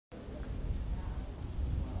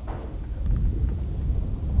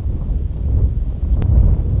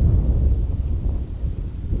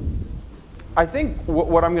I think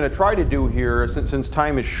what I'm going to try to do here, since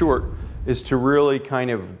time is short, is to really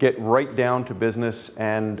kind of get right down to business,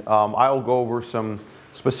 and I'll go over some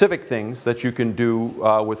specific things that you can do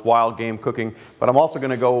with wild game cooking, but I'm also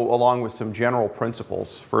going to go along with some general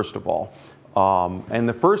principles first of all. And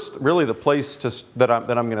the first, really the place that I'm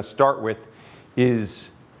going to start with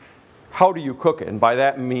is how do you cook it? And by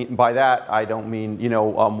that I don't mean, you know,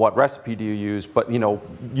 what recipe do you use, but, you know,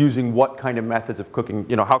 using what kind of methods of cooking,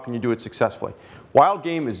 you know, how can you do it successfully? Wild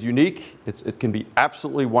game is unique. It can be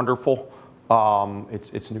absolutely wonderful.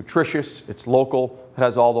 It's nutritious, it's local, it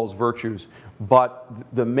has all those virtues. But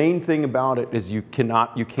the main thing about it is you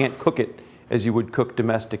can't cook it as you would cook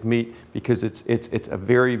domestic meat, because it's a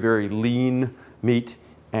very, very lean meat,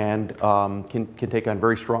 and can take on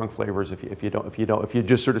very strong flavors if you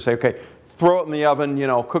just sort of say, okay, throw it in the oven, you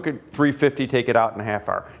know, cook it 350, take it out in a half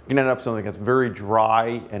hour. You can end up with something that's very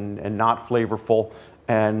dry and not flavorful,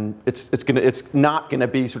 and it's not gonna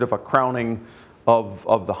be sort of a crowning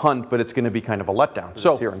of the hunt, but it's gonna be kind of a letdown.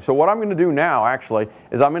 So what I'm gonna do now actually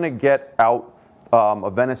is I'm gonna get out a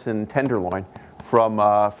venison tenderloin from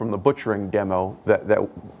the butchering demo that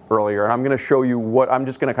earlier, and I'm going to show you I'm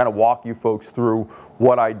just going to kind of walk you folks through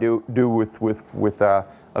what I do with a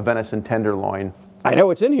venison tenderloin. I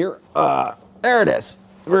know it's in here. There it is.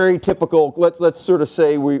 Very typical. Let's sort of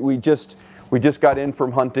say we just got in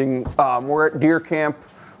from hunting. We're at deer camp.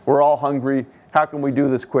 We're all hungry. How can we do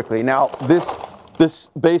this quickly? Now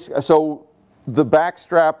so the back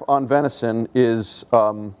strap on venison is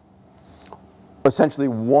essentially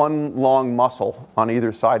one long muscle on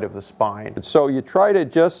either side of the spine. So you try to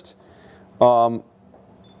just lose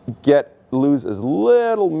as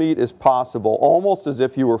little meat as possible, almost as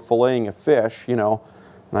if you were filleting a fish, you know.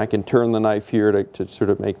 And I can turn the knife here to sort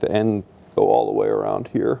of make the end go all the way around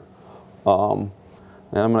here. And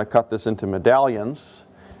I'm going to cut this into medallions,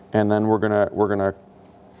 and then we're gonna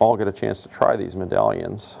all get a chance to try these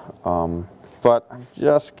medallions. But I'm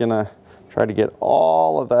just gonna try to get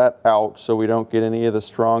all of that out so we don't get any of the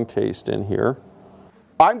strong taste in here.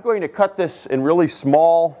 I'm going to cut this in really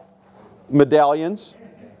small medallions,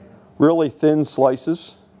 really thin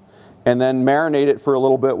slices, and then marinate it for a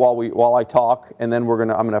little bit while I talk, and then I'm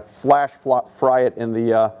gonna flash fry it in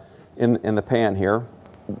the pan here.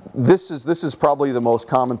 This is probably the most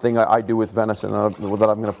common thing I do with venison that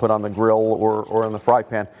I'm going to put on the grill or in the fry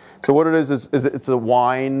pan. So what it is it's a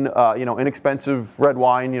wine, you know, inexpensive red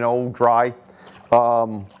wine, you know, dry.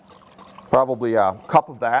 Probably a cup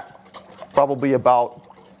of that. Probably about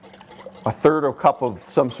a third of a cup of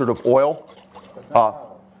some sort of oil,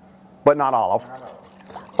 but not olive.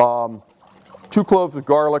 2 cloves of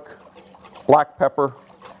garlic, black pepper,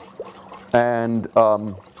 and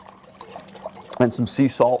some sea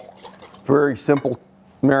salt. Very simple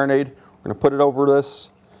marinade. We're going to put it over this.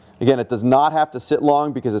 Again, it does not have to sit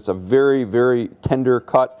long because it's a very, very tender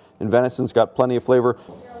cut, and venison's got plenty of flavor.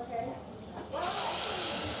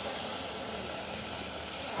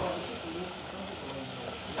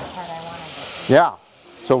 Yeah,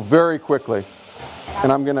 so very quickly.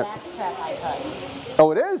 And I'm going to... Oh,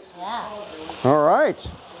 it is? Yeah. All right.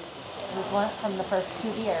 It was one from the first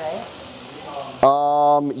 2 deer, right?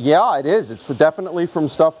 Yeah, it is. It's definitely from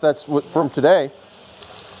stuff that's from today. And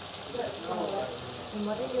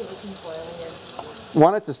what are you looking for over here? You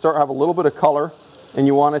want it to have a little bit of color, and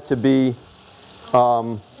you want it to be,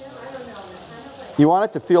 you want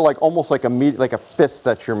it to feel like almost like a fist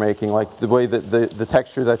that you're making, like the way that the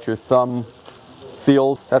texture that your thumb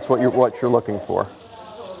feels. That's what you're looking for.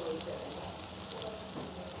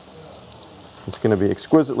 It's going to be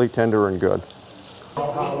exquisitely tender and good.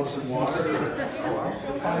 5 or 6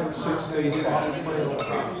 days off.